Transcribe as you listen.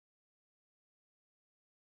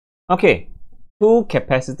Okay, two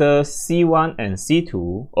capacitors C1 and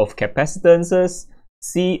C2 of capacitances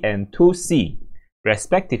C and 2C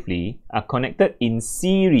respectively are connected in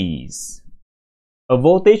series. A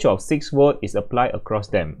voltage of 6 volt is applied across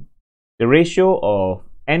them. The ratio of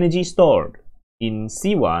energy stored in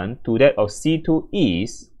C1 to that of C2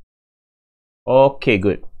 is... Okay,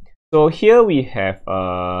 good. So here we have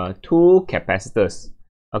two capacitors.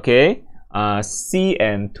 Okay, C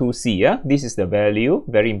and 2C. Yeah, this is the value,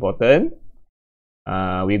 very important.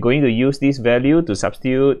 We're going to use this value to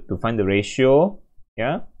substitute to find the ratio.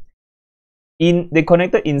 Yeah, they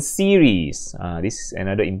connected in series. This is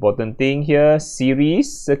another important thing here.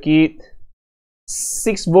 Series circuit,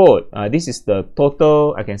 6 volt. This is the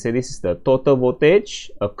total. I can say this is the total voltage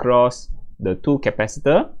across the two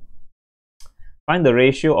capacitor. Find the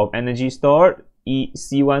ratio of energy stored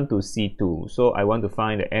C1 to C2. So I want to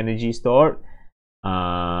find the energy stored.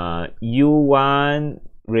 U1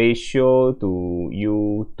 ratio to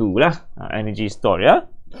U2 lah. Energy stored, yeah.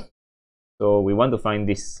 So we want to find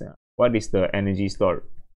this. What is the energy stored?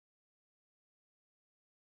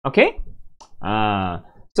 Okay.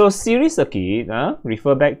 So series circuit.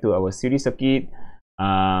 Refer back to our series circuit.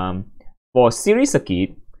 For series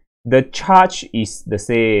circuit, the charge is the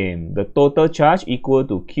same. The total charge equal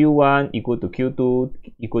to Q1 equal to Q2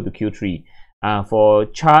 equal to Q3. For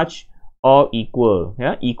charge, all equal.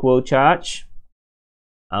 Yeah, equal charge.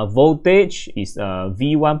 Voltage is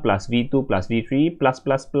V1 plus V2 plus V3 plus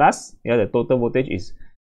plus plus. Yeah, the total voltage is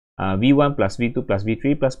V1 plus V2 plus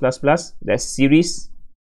V3 plus plus plus. That's series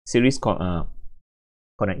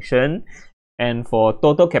connection. And for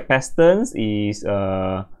total capacitance is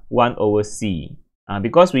 1 over C.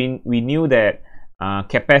 Because we knew that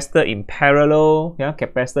capacitor in parallel, yeah,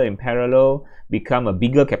 capacitor in parallel become a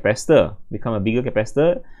bigger capacitor,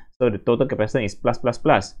 so the total capacitance is plus plus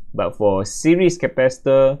plus. But for series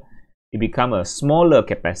capacitor, it become a smaller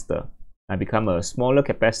capacitor.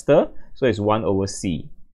 So it's 1 over C.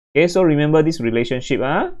 Okay, so remember this relationship.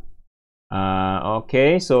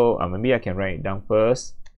 Okay, so maybe I can write it down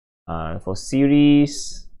first. For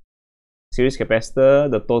series capacitor,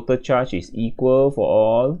 the total charge is equal for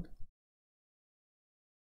all.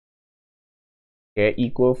 Okay,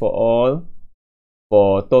 equal for all.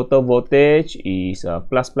 For total voltage is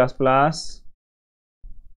plus plus plus.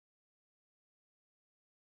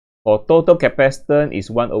 For total capacitance is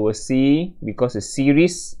 1 over C, because the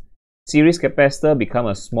series capacitor become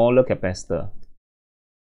a smaller capacitor.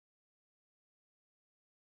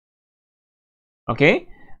 Okay,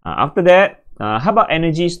 after that, how about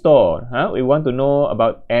energy stored? We want to know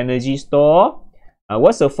about energy store.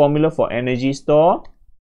 What's the formula for energy store?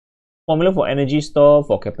 Formula for energy store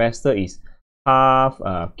for capacitor is half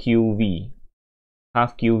QV.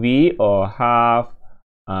 Half QV or half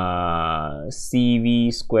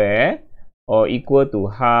CV square, or equal to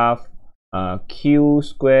half Q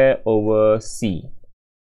square over C.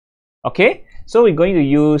 Okay, so we're going to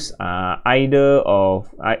use either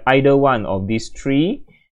one of these three.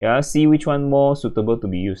 Yeah, see which one more suitable to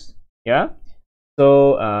be used. Yeah,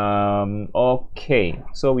 so okay,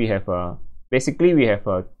 so we have basically we have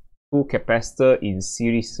two capacitor in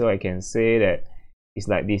series, so I can say that it's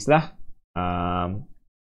like this lah.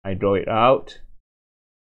 I draw it out.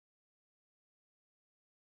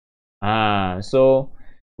 So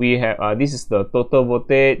we have this is the total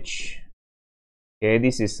voltage. Okay,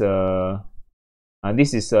 this is total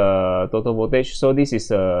voltage. So this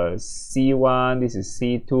is C1, this is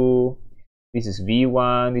C2, this is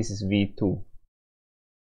V1, this is V2.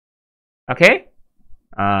 Okay.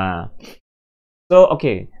 So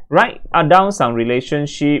okay, write down some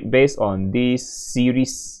relationship based on this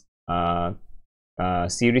series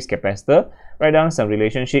capacitor. Write down some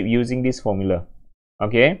relationship using this formula.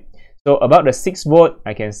 Okay. So about the 6 volt,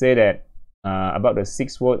 I can say that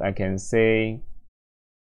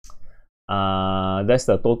that's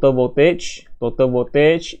the total voltage. Total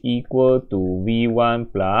voltage equal to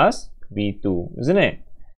V1 plus V2, isn't it?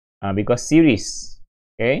 Because series,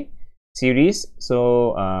 okay, series.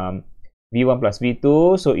 So V1 plus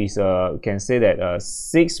V2. So is you can say that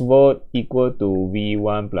 6 volt equal to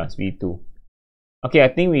V1 plus V2. Okay, I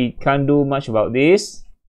think we can't do much about this.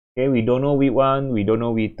 Okay, we don't know V1, we don't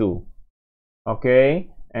know V2. Okay,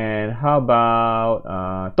 and how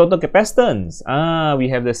about total capacitance? We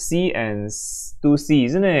have the C and 2C,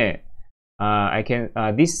 isn't it? I can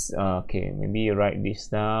this okay, maybe write this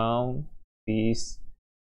down. This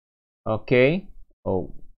okay.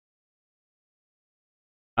 Oh,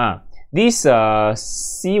 this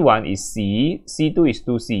C1 is C, C2 is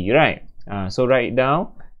 2C, right? So write it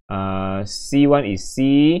down. C1 is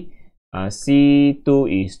C,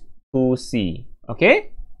 C2 is 2C.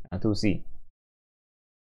 Okay. 2C.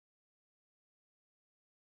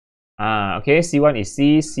 Okay, C1 is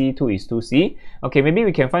C, C2 is 2C. Okay, maybe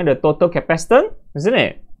we can find the total capacitance, isn't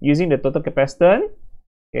it? Using the total capacitance.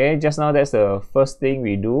 Okay, just now that's the first thing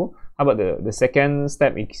we do. How about the second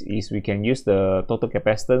step is we can use the total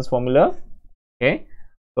capacitance formula. Okay,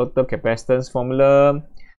 total capacitance formula.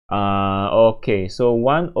 Okay, so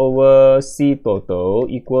 1 over C total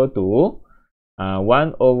equal to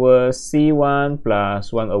 1 over C1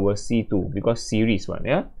 plus 1 over C2, because series one,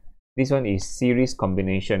 yeah. This one is series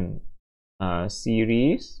combination.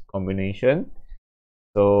 Series combination.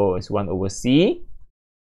 So it's 1 over C.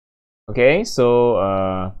 Okay, so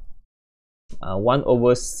 1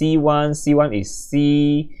 over C1. C1 is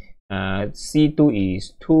C. C2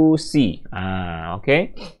 is 2C.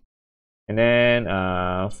 Okay. And then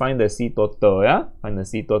find the C total, yeah. Find the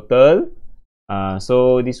C total.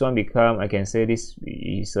 So this one become, I can say this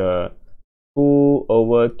is 2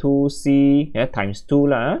 over 2C, yeah, times 2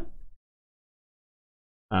 lah.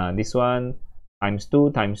 This one times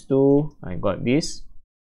 2 times 2. I got this.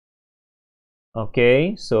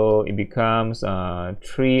 Okay, so it becomes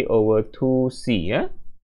 3 over 2C, yeah,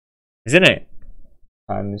 isn't it?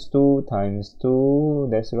 Times 2 times 2.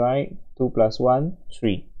 That's right. 2 plus 1,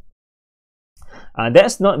 3.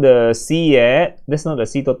 That's not the C yet. That's not the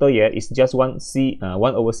C total yet. It's just 1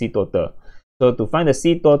 over C total. So to find the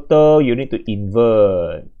C total, you need to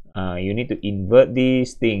invert. You need to invert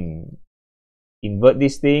this thing. Invert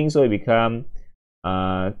this thing, so it become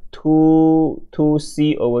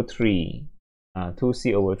 2C over 3.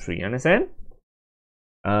 2C over 3. Understand?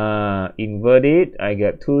 Invert it. I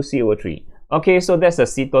get 2C over 3. Okay, so that's a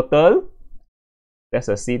C total. That's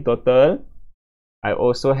a C total. I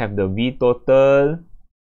also have the V total.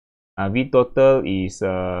 V total is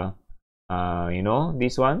you know,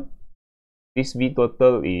 this one. This V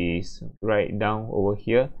total is right down over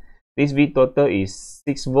here. This V total is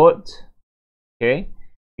 6 volt. Okay,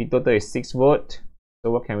 V total is 6 volt.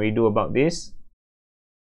 So what can we do about this?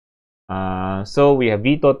 So we have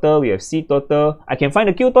V total, we have C total. I can find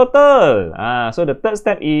the Q total. So the third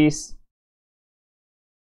step is,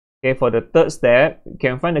 okay, for the third step, you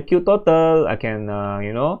can find the Q total. I can,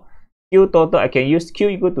 you know, Q total, I can use Q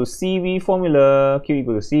equal to CV formula. Q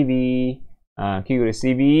equal to CV. Q equal to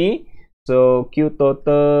CV. So Q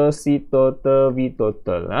total, C total, V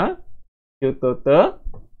total. Q total.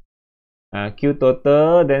 Q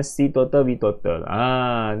total, then C total, V total.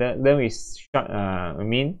 Then we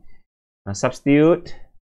substitute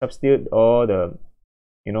all the,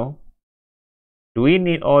 you know. Do we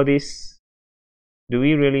need all this? Do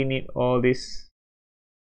we really need all this?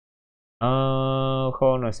 Hold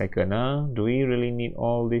on a second. Do we really need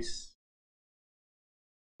all this?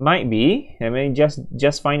 Might be. I mean,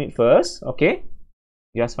 just find it first. Okay,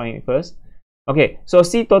 just find it first. Okay, so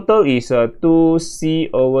C total is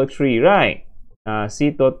 2C over 3, right?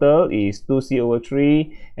 C total is 2C over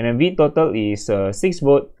 3, and then V total is 6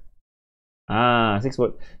 volt. 6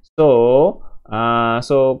 volt. So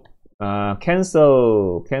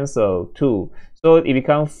cancel 2. So it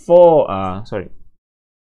becomes 4. Sorry,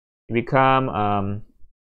 it become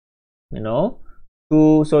you know,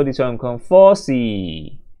 2. So this one becomes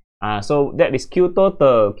 4C. So that is Q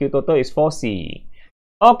total. Q total is 4C.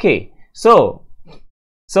 Okay. So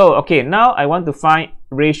okay, now I want to find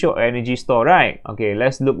ratio of energy stored, right? Okay,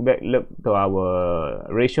 let's look to our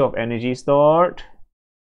ratio of energy stored.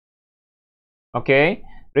 Okay,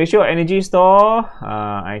 ratio of energy stored,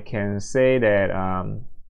 I can say that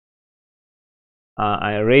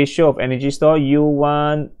a ratio of energy stored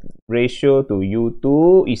U1 ratio to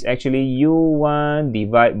U2 is actually U1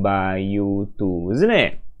 divided by U2, isn't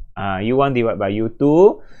it? U1 divided by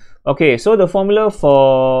U2. Okay, so the formula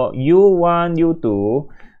for U1, U2,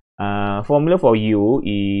 formula for U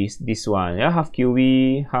is this one, yeah, half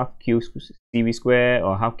QV, half QCV square,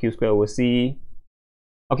 or half Q square over C.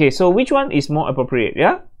 Okay, so which one is more appropriate,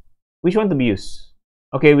 yeah? Which one to be used?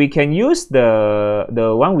 Okay, we can use the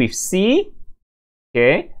one with C.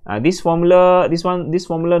 Okay, this formula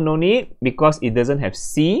no need, because it doesn't have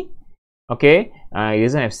C. Okay, it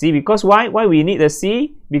doesn't have C, because why we need the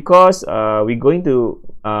C? Because we're going to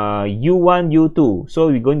U1, U2, so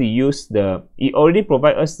we're going to use it already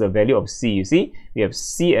provide us the value of C. You see, we have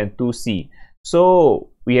C and 2C,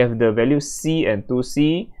 so we have the value C and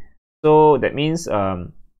 2C, so that means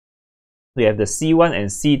we have the C1 and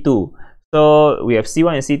C2. So we have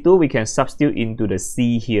C1 and C2, we can substitute into the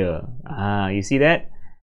C here. You see that?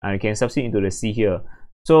 We can substitute into the C here.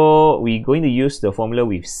 So we're going to use the formula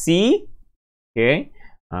with C. Okay,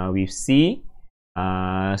 with C.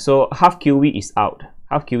 So half QV is out.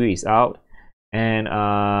 Half QV is out. And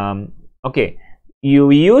okay,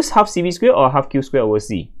 you use half CV squared or half Q squared over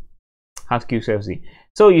C? Half Q squared over C.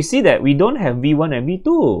 So you see that we don't have V1 and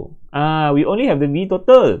V2. We only have the V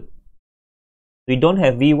total. We don't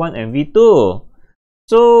have V1 and V2.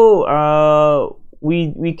 So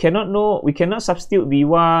we cannot substitute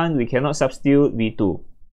V1, we cannot substitute V2.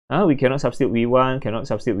 We cannot substitute V1, cannot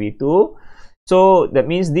substitute V2. So that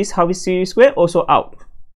means this half CV squared also out.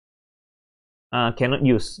 Cannot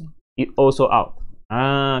use. It also out.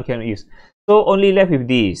 Cannot use. So only left with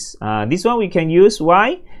this. This one we can use.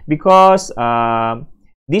 Why? Because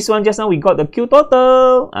this one just now we got the Q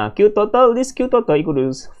total. This Q total equal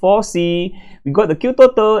to 4C. We got the Q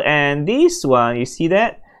total, and this one, you see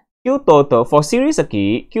that Q total for series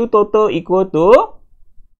circuit, Q total equal to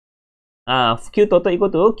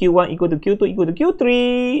Q1 equal to Q2 equal to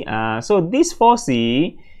Q3. So this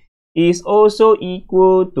 4C is also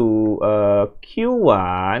equal to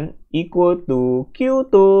Q1 equal to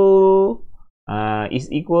Q2.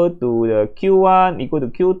 Is equal to the Q1 equal to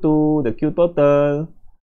Q2, the Q total.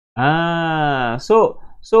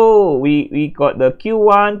 So we got the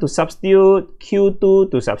Q1 to substitute,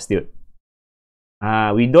 Q2 to substitute.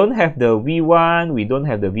 We don't have the V1, we don't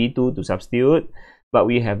have the V2 to substitute, but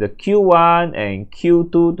we have the Q1 and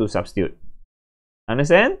Q2 to substitute.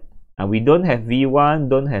 Understand? We don't have V1,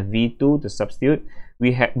 don't have V2 to substitute.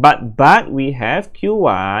 We have, but we have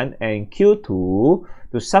Q1 and Q2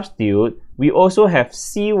 to substitute. We also have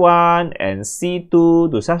C1 and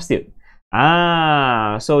C2 to substitute.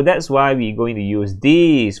 So that's why we're going to use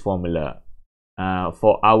this formula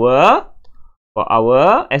for our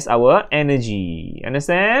energy.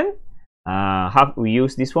 Understand? We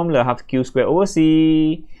use this formula, half Q squared over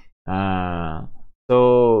C.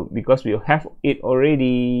 So because we have it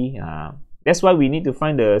already, that's why we need to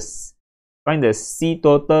find the C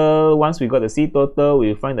total. Once we got the C total,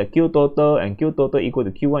 we find the Q total, and Q total equal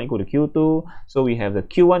to Q1 equal to Q2. So we have the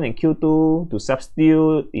Q1 and Q2 to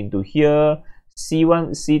substitute into here.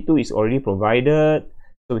 C1, C2 is already provided.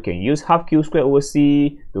 So we can use half Q squared over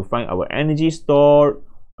C to find our energy stored.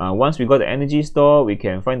 Once we got the energy stored, we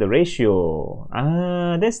can find the ratio.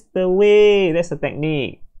 That's the way, that's the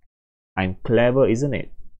technique. I'm clever, isn't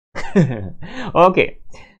it? Okay.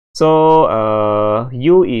 So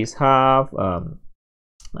U is half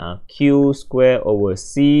Q squared over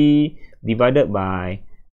C divided by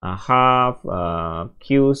half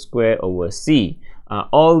Q squared over C.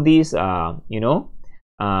 All these are,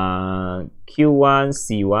 Q1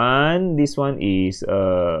 C1. This one is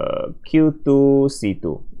Q2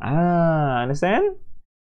 C2. Understand?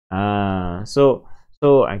 So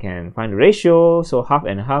I can find the ratio. So half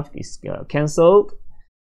and half is cancelled.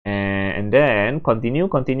 And then continue.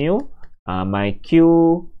 My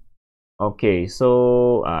Q. Okay,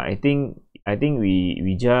 so I think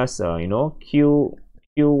we just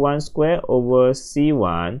Q1 square over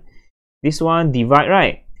C1. This one divide,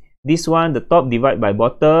 right? This one, the top divide by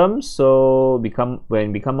bottom. So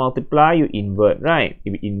when become multiply, you invert, right?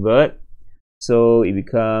 If you invert, so it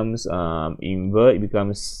becomes invert. It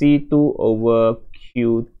becomes C2 over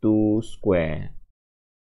Q2 square.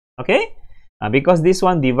 Okay. Because this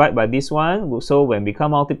one divide by this one, so when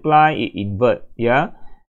become multiply, it invert. Yeah,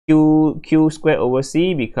 Q square over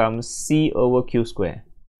C becomes C over Q square.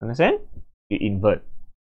 Understand? It invert.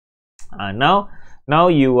 Now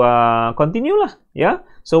you continue lah. Yeah.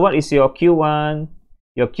 So what is your Q1?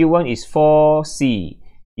 Your Q1 is 4C.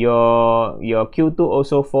 Your Q2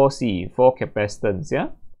 also 4C. 4 capacitance. Yeah.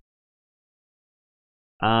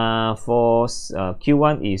 For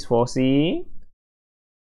Q1 is 4C.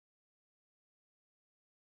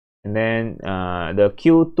 And then the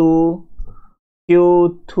Q2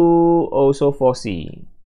 also 4C.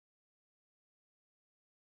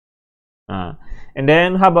 And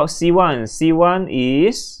then how about C1? C1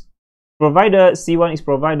 is provided. C1 is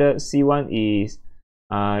provided. C1 is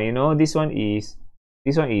this one is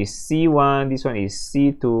C1. This one is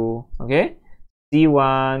C2. Okay.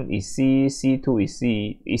 C1 is C. C2 is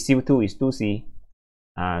C. C2 is 2C.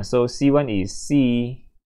 So C1 is C.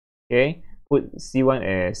 Okay. Put C1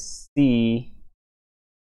 as C,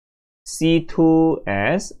 C2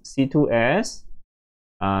 as 2C,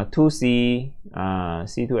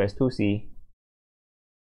 C2 as 2C.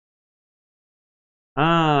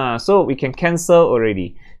 So we can cancel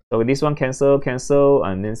already. So this one cancel,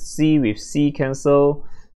 and then C with C cancel.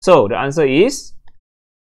 So the answer is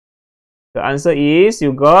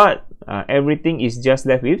you got everything is just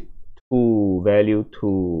left with 2, value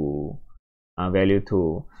 2, value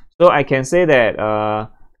 2. So I can say that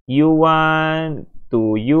U1 to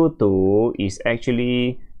U2 is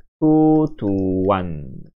actually 2 to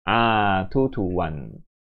 1. 2 to 1.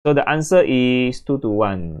 So the answer is 2 to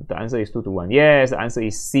 1. The answer is 2 to 1. Yes, the answer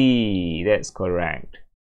is C. That's correct.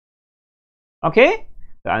 Okay?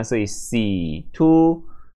 The answer is C. 2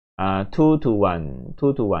 to 1.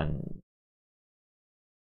 2 to 1.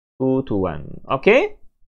 2 to 1. Okay?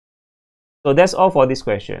 So that's all for this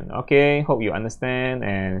question. Okay? Hope you understand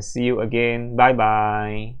and see you again.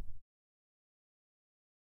 Bye-bye.